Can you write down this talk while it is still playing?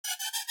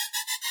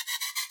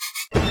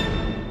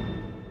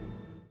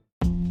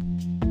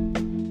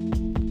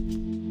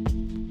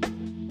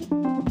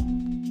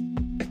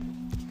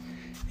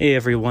Hey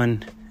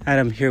everyone,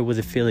 Adam here with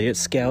Affiliate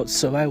Scout.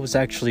 So I was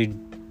actually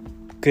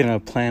gonna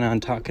plan on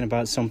talking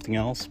about something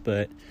else,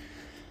 but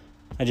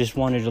I just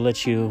wanted to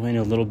let you in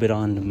a little bit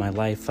on my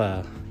life,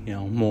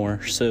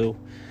 more. So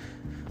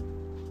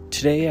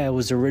today I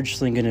was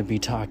originally gonna be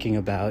talking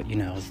about,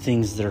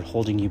 things that are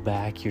holding you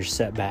back, your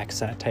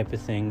setbacks, that type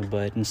of thing.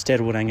 But instead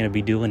what I'm gonna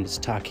be doing is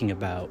talking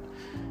about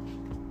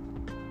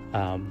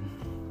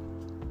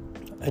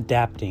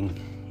adapting,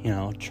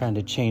 trying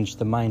to change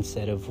the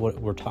mindset of what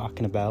we're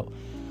talking about.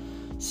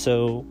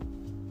 So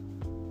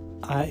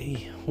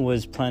I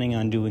was planning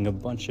on doing a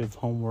bunch of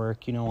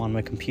homework, on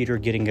my computer,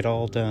 getting it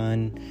all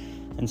done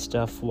and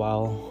stuff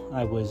while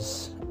I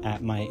was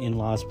at my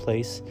in-laws'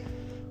 place,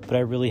 but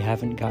I really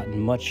haven't gotten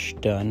much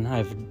done.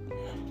 I've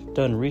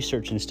done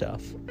research and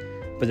stuff,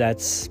 but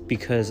that's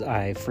because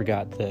I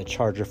forgot the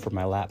charger for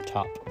my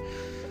laptop.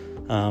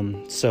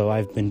 So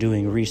I've been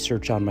doing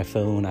research on my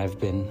phone. I've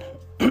been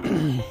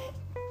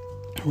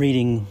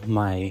reading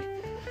my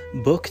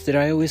book that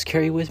I always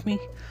carry with me.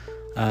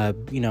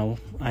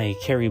 I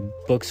carry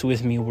books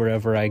with me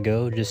wherever I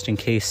go, just in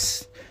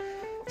case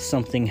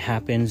something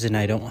happens and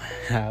I don't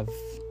have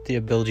the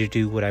ability to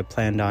do what I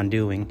planned on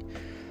doing.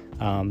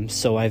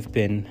 So I've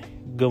been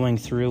going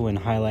through and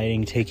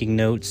highlighting, taking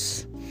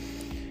notes,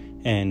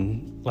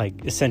 and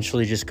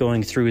essentially just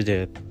going through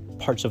the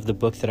parts of the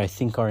book that I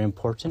think are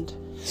important,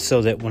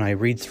 so that when I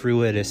read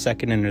through it a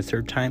second and a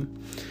third time,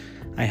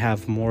 I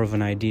have more of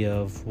an idea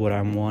of what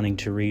I'm wanting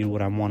to read,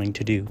 what I'm wanting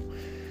to do.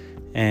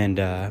 And,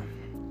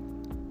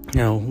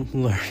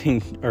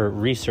 learning or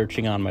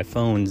researching on my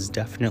phone's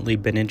definitely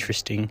been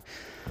interesting.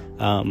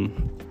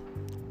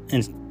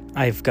 And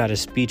I've got a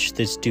speech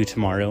that's due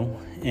tomorrow,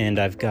 and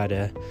I've got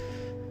to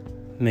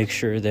make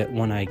sure that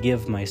when I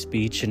give my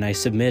speech and I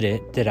submit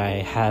it, that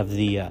I have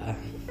the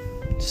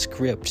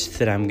script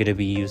that I'm going to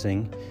be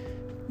using,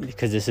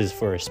 because this is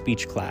for a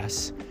speech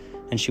class,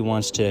 and she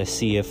wants to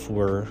see if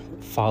we're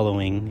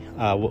following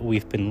what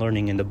we've been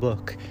learning in the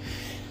book.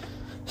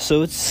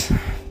 So it's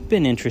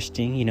been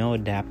interesting,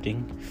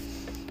 adapting.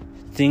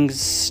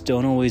 Things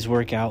don't always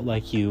work out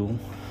like you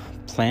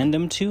plan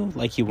them to,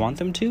 like you want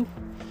them to,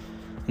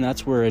 and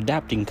that's where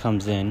adapting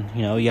comes in.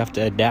 You have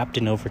to adapt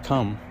and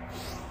overcome,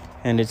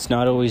 and it's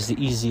not always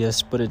the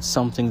easiest, but it's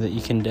something that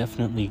you can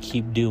definitely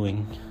keep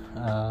doing.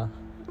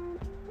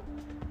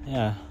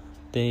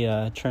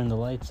 They turned the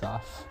lights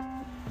off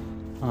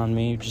on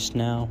me just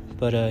now,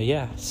 but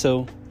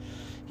so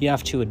you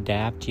have to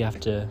adapt. You have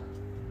to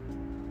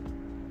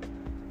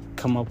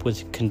come up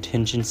with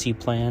contingency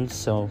plans.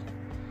 So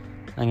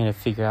I'm gonna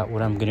figure out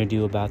what I'm gonna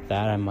do about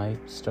that. I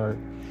might start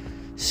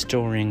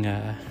storing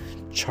a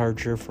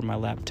charger for my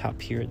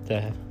laptop here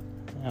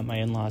at my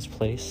in-laws'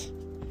 place.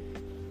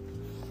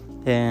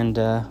 And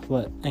I'm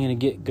gonna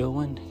get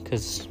going,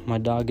 because my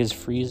dog is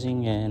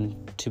freezing, and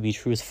to be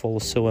truthful,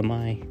 so am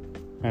I.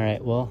 All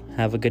right, well,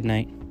 have a good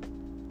night.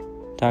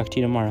 Talk to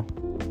you tomorrow.